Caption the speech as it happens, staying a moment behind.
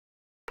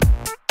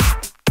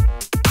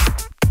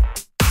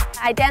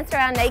I danced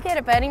around naked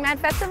at Burning Man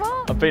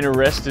Festival. I've been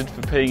arrested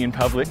for peeing in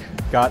public.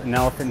 Got an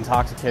elephant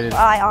intoxicated.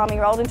 I army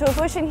rolled into a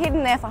bush and hid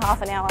in there for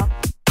half an hour.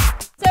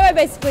 So I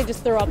basically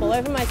just threw up all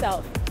over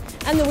myself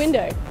and the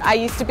window. I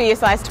used to be a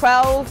size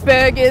 12.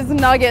 Burgers,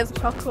 nuggets,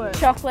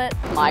 Chocolate.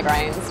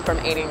 Migraines from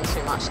eating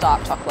too much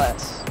dark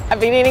chocolate. I've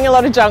been eating a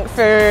lot of junk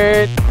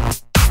food.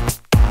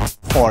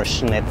 Horse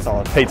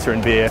schnitzel. Pizza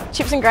and beer.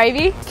 chips and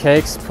gravy.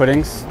 Cakes,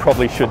 puddings.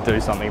 Probably should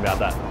do something about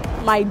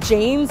that. My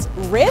jeans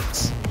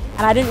ripped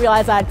and I didn't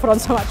realise I'd put on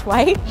so much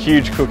weight.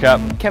 Huge cook up.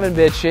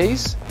 Camembert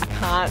cheese. I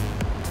can't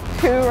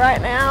poo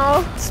right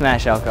now.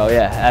 Smash alcohol,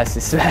 yeah, I have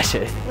to smash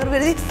it. A little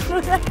bit of this, a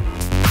little bit of that.